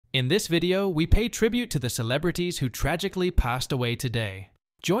In this video, we pay tribute to the celebrities who tragically passed away today.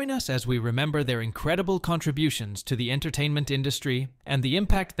 Join us as we remember their incredible contributions to the entertainment industry and the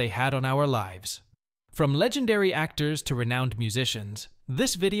impact they had on our lives. From legendary actors to renowned musicians,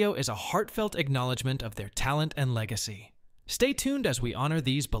 this video is a heartfelt acknowledgement of their talent and legacy. Stay tuned as we honor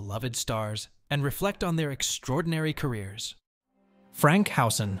these beloved stars and reflect on their extraordinary careers. Frank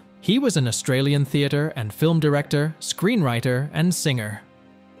Howson. He was an Australian theatre and film director, screenwriter, and singer.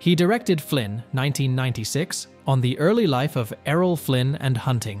 He directed Flynn, 1996, on the early life of Errol Flynn and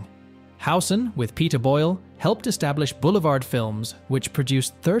hunting. Howson, with Peter Boyle, helped establish Boulevard Films, which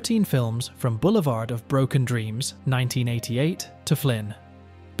produced 13 films from Boulevard of Broken Dreams, 1988, to Flynn.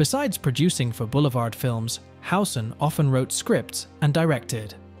 Besides producing for Boulevard Films, Howson often wrote scripts and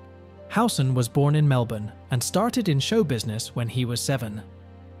directed. Howson was born in Melbourne and started in show business when he was 7.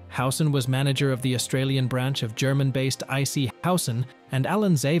 Howson was manager of the Australian branch of German-based IC Howson, and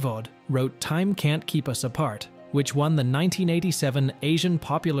Alan Zavod wrote Time Can't Keep Us Apart, which won the 1987 Asian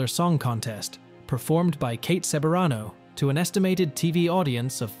Popular Song Contest, performed by Kate Ceberano, to an estimated TV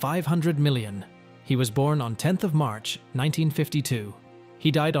audience of 500 million. He was born on 10th of March, 1952.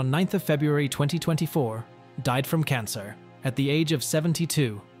 He died on 9th of February 2024, died from cancer, at the age of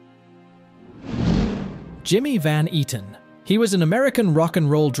 72. Jimmy Van Eaton. He was an American rock and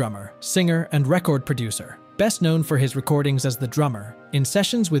roll drummer, singer, and record producer, best known for his recordings as the drummer, in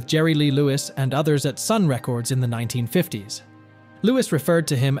sessions with Jerry Lee Lewis and others at Sun Records in the 1950s. Lewis referred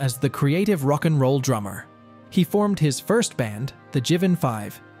to him as the creative rock and roll drummer. He formed his first band, the Jiven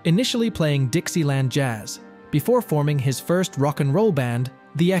Five, initially playing Dixieland jazz, before forming his first rock and roll band,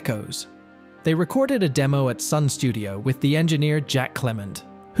 The Echoes. They recorded a demo at Sun Studio with the engineer Jack Clement,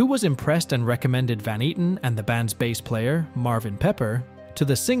 who was impressed and recommended Van Eaton and the band's bass player, Marvin Pepper, to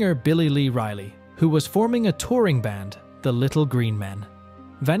the singer Billy Lee Riley, who was forming a touring band, the Little Green Men.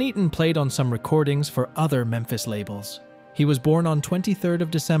 Van Eaton played on some recordings for other Memphis labels. He was born on 23rd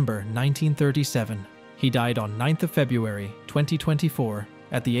of December, 1937. He died on 9th of February, 2024,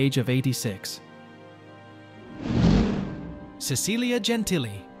 at the age of 86. Cecilia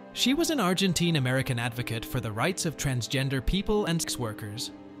Gentili. She was an Argentine-American advocate for the rights of transgender people and sex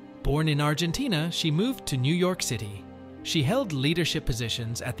workers. Born in Argentina, she moved to New York City. She held leadership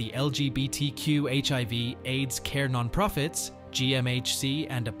positions at the LGBTQ HIV/AIDS care nonprofits, GMHC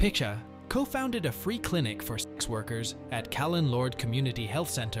and APICHA, co-founded a free clinic for sex workers at Callan Lord Community Health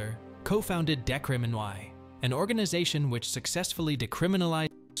Center, co-founded Decrim-NY, an organization which successfully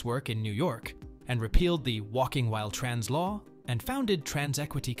decriminalized sex work in New York, and repealed the Walking While Trans law, and founded Trans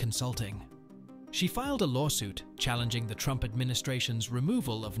Equity Consulting. She filed a lawsuit challenging the Trump administration's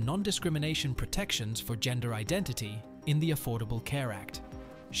removal of non-discrimination protections for gender identity in the Affordable Care Act.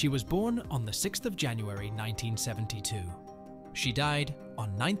 She was born on the 6th of January 1972. She died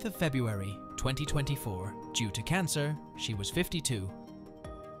on 9th of February 2024 due to cancer. She was 52.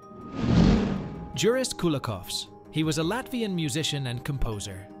 Juris Kulakovs. He was a Latvian musician and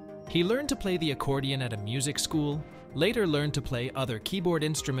composer. He learned to play the accordion at a music school, later learned to play other keyboard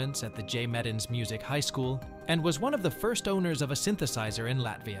instruments at the J. Medins Music High School, and was one of the first owners of a synthesizer in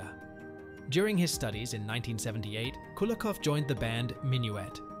Latvia. During his studies in 1978, Kulakov joined the band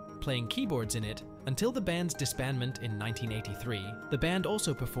Minuet, playing keyboards in it until the band's disbandment in 1983. The band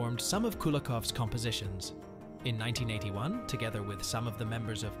also performed some of Kulakov's compositions. In 1981, together with some of the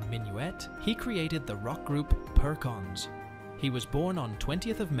members of Minuet, he created the rock group Percons. He was born on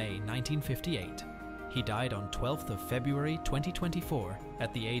 20th of May 1958. He died on 12th of February 2024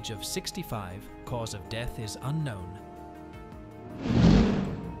 at the age of 65. Cause of death is unknown.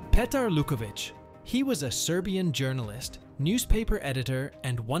 Petar Lukovic. He was a Serbian journalist, newspaper editor,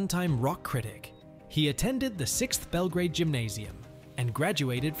 and one-time rock critic. He attended the 6th Belgrade Gymnasium and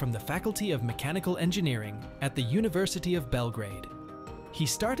graduated from the Faculty of Mechanical Engineering at the University of Belgrade. He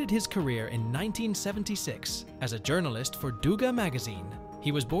started his career in 1976 as a journalist for Duga magazine.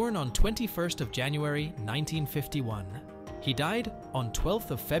 He was born on 21st of January 1951. He died on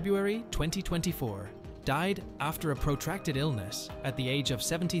 12th of February 2024. Died after a protracted illness at the age of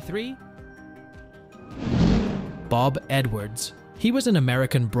 73. Bob Edwards. He was an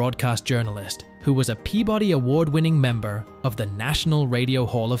American broadcast journalist who was a Peabody Award-winning member of the National Radio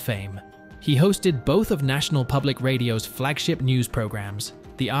Hall of Fame. He hosted both of National Public Radio's flagship news programs,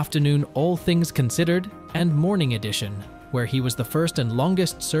 the afternoon All Things Considered and Morning Edition, where he was the first and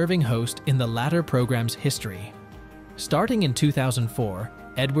longest-serving host in the latter program's history. Starting in 2004,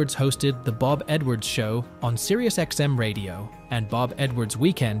 Edwards hosted The Bob Edwards Show on SiriusXM Radio and Bob Edwards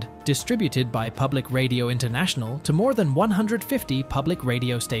Weekend, distributed by Public Radio International to more than 150 public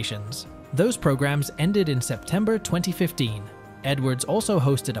radio stations. Those programs ended in September 2015. Edwards also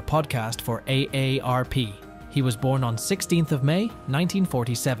hosted a podcast for AARP. He was born on 16th of May,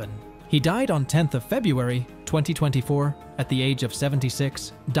 1947. He died on 10th of February, 2024, at the age of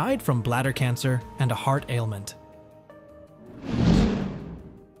 76, died from bladder cancer and a heart ailment.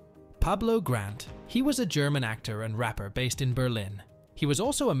 Pablo Grant. He was a German actor and rapper based in Berlin. He was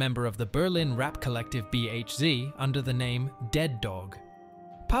also a member of the Berlin rap collective BHZ under the name Dead Dog.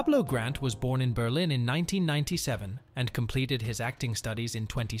 Pablo Grant was born in Berlin in 1997 and completed his acting studies in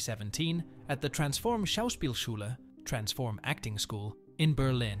 2017 at the Transform Schauspielschule, Transform Acting School, in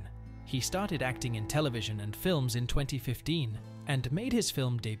Berlin. He started acting in television and films in 2015 and made his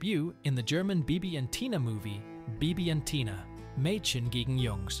film debut in the German Bibi and Tina movie Bibi and Tina, Mädchen gegen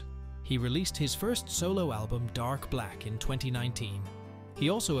Jungs. He released his first solo album Dark Black in 2019. He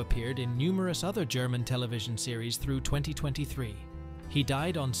also appeared in numerous other German television series through 2023. He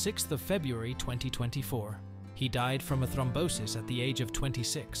died on 6th of February 2024. He died from a thrombosis at the age of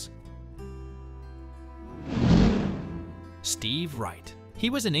 26. Steve Wright. He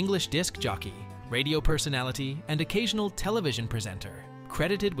was an English disc jockey, radio personality, and occasional television presenter,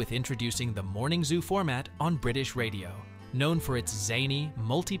 credited with introducing the Morning Zoo format on British radio, known for its zany,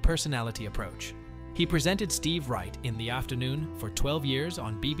 multi-personality approach. He presented Steve Wright in the afternoon for 12 years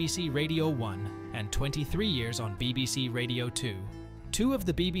on BBC Radio 1 and 23 years on BBC Radio 2, two of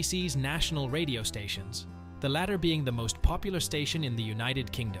the BBC's national radio stations, the latter being the most popular station in the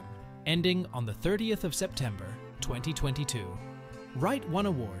United Kingdom, ending on the 30th of September, 2022. Wright won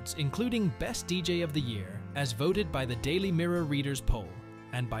awards including Best DJ of the Year as voted by the Daily Mirror Readers Poll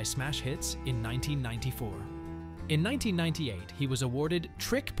and by Smash Hits in 1994. In 1998, he was awarded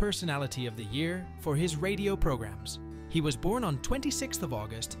Trick Personality of the Year for his radio programs. He was born on 26th of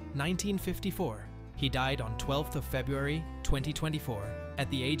August, 1954. He died on 12th of February, 2024, at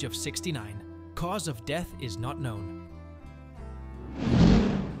the age of 69. Cause of death is not known.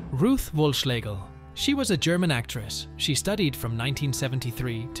 Ruth Wohlschlegel. She was a German actress. She studied from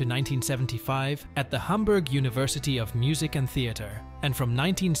 1973 to 1975 at the Hamburg University of Music and Theatre, and from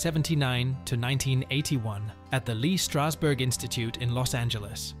 1979 to 1981 at the Lee Strasberg Institute in Los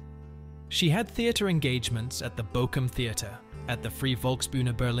Angeles. She had theatre engagements at the Bochum Theatre, at the Free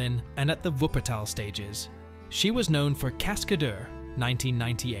Volksbühne Berlin, and at the Wuppertal stages. She was known for Cascadeur,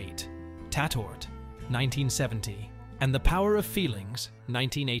 1998, Tatort, 1970, and The Power of Feelings,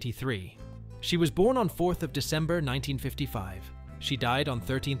 1983. She was born on 4th of December 1955. She died on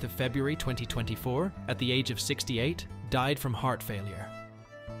 13th of February 2024 at the age of 68, died from heart failure.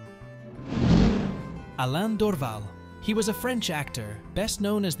 Alain Dorval. He was a French actor, best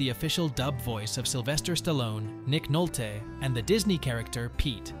known as the official dub voice of Sylvester Stallone, Nick Nolte, and the Disney character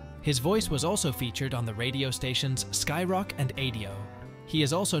Pete. His voice was also featured on the radio stations Skyrock and ADO. He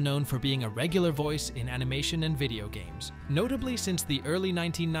is also known for being a regular voice in animation and video games, notably since the early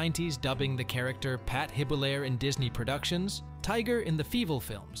 1990s dubbing the character Pat Hibbulaire in Disney productions, Tiger in the Fievel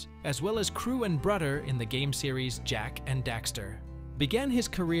films, as well as Crew and Brother in the game series Jak and Daxter. Began his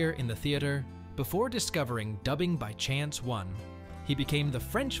career in the theater before discovering dubbing by Chance 1. He became the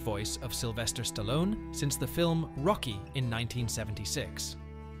French voice of Sylvester Stallone since the film Rocky in 1976.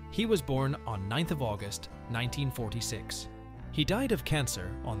 He was born on 9th of August, 1946. He died of cancer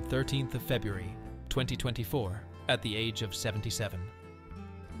on 13th of February, 2024, at the age of 77.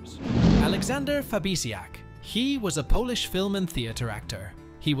 Aleksander Fabisiak. He was a Polish film and theater actor.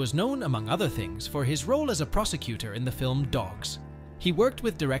 He was known, among other things, for his role as a prosecutor in the film Dogs. He worked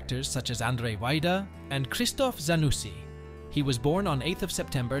with directors such as Andrzej Wajda and Krzysztof Zanussi. He was born on 8th of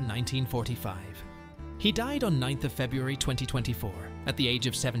September 1945. He died on 9th of February 2024. At the age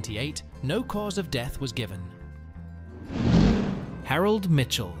of 78, no cause of death was given. Harold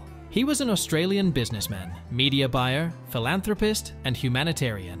Mitchell. He was an Australian businessman, media buyer, philanthropist, and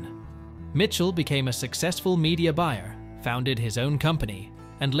humanitarian. Mitchell became a successful media buyer, founded his own company,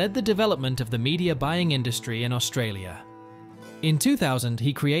 and led the development of the media buying industry in Australia. In 2000,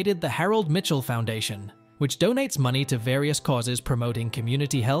 he created the Harold Mitchell Foundation, which donates money to various causes promoting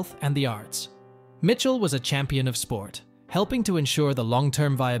community health and the arts. Mitchell was a champion of sport, helping to ensure the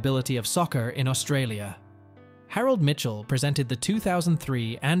long-term viability of soccer in Australia. Harold Mitchell presented the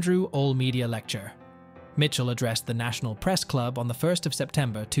 2003 Andrew All Media Lecture. Mitchell addressed the National Press Club on the 1st of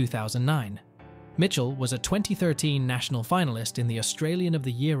September 2009. Mitchell was a 2013 national finalist in the Australian of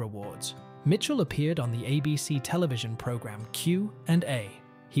the Year Awards. Mitchell appeared on the ABC television program Q&A.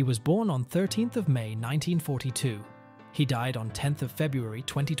 He was born on 13th of May 1942. He died on 10th of February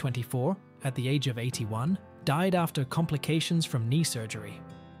 2024 at the age of 81, died after complications from knee surgery.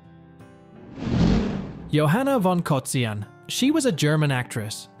 Johanna von Kotzian. She was a German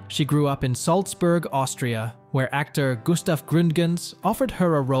actress. She grew up in Salzburg, Austria, where actor Gustav Gründgens offered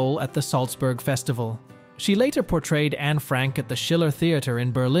her a role at the Salzburg Festival. She later portrayed Anne Frank at the Schiller Theater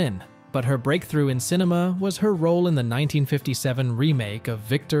in Berlin, but her breakthrough in cinema was her role in the 1957 remake of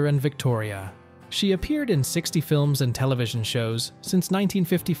Victor and Victoria. She appeared in 60 films and television shows since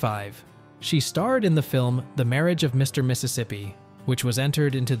 1955. She starred in the film The Marriage of Mr. Mississippi, which was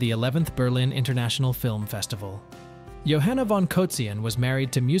entered into the 11th Berlin International Film Festival. Johanna von Kotzian was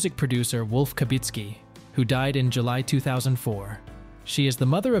married to music producer Wolf Kabitsky, who died in July 2004. She is the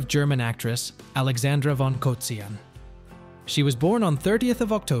mother of German actress Alexandra von Kotzian. She was born on 30th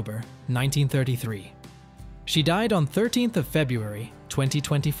of October, 1933. She died on 13th of February,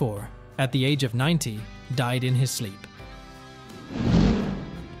 2024. At the age of 90, died in his sleep.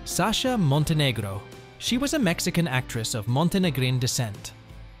 Sasha Montenegro. She was a Mexican actress of Montenegrin descent.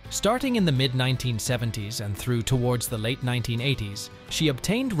 Starting in the mid-1970s and through towards the late 1980s, she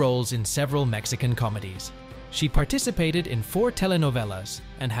obtained roles in several Mexican comedies. She participated in 4 telenovelas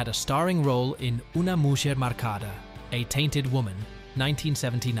and had a starring role in Una Mujer Marcada, A Tainted Woman,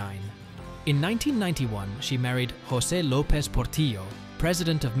 1979. In 1991, she married José López Portillo,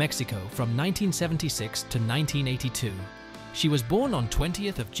 President of Mexico from 1976 to 1982. She was born on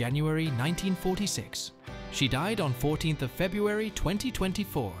 20th of January 1946. She died on 14th of February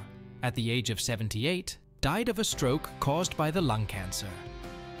 2024. At the age of 78, died of a stroke caused by the lung cancer.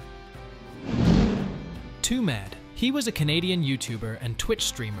 Too Mad. He was a Canadian YouTuber and Twitch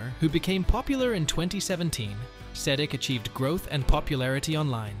streamer who became popular in 2017. Sedek achieved growth and popularity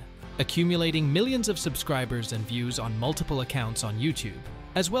online, accumulating millions of subscribers and views on multiple accounts on YouTube,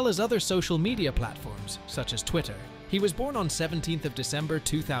 as well as other social media platforms such as Twitter. He was born on 17th of December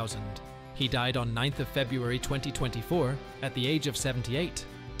 2000. He died on 9th of February 2024 at the age of 78.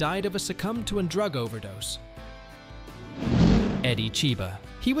 Died of a succumb to a drug overdose. Eddie Cheeba.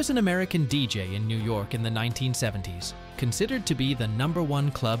 He was an American DJ in New York in the 1970s, considered to be the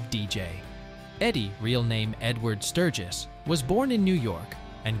 #1 club DJ. Eddie, real name Edward Sturgis, was born in New York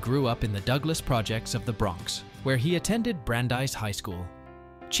and grew up in the Douglas Projects of the Bronx, where he attended Brandeis High School.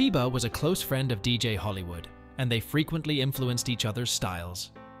 Cheeba was a close friend of DJ Hollywood, and they frequently influenced each other's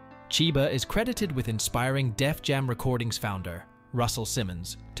styles. Cheeba is credited with inspiring Def Jam Recordings founder, Russell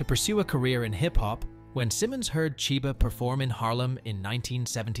Simmons, to pursue a career in hip-hop when Simmons heard Cheeba perform in Harlem in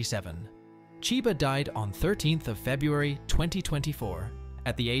 1977. Cheeba died on 13th of February 2024.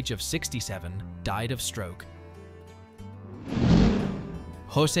 At the age of 67, died of stroke.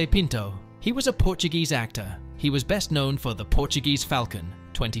 José Pinto. He was a Portuguese actor. He was best known for The Portuguese Falcon,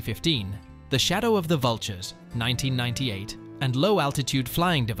 2015, The Shadow of the Vultures, 1998, and Low Altitude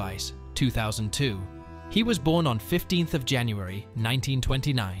Flying Device, 2002. He was born on 15th of January,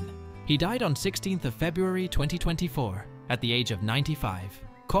 1929. He died on 16th of February, 2024, at the age of 95.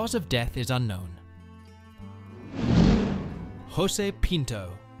 Cause of death is unknown. José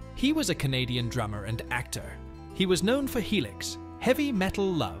Pinto. He was a Canadian drummer and actor. He was known for Helix, Heavy Metal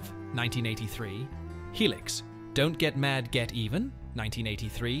Love, 1983, Helix, Don't Get Mad, Get Even,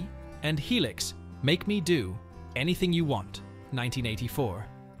 1983, and Helix, Make Me Do, Anything You Want, 1984.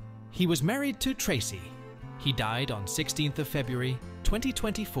 He was married to Tracy. He died on 16th of February,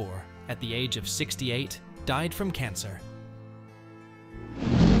 2024, at the age of 68, died from cancer.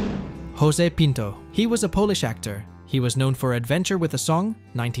 José Pinto. He was a Polish actor. He was known for Adventure with a Song,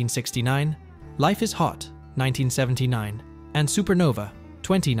 1969, Life is Hot, 1979, and Supernova,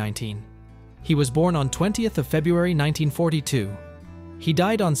 2019. He was born on 20th of February 1942. He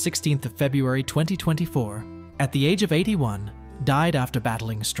died on 16th of February 2024. At the age of 81, died after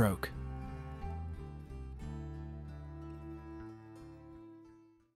battling stroke.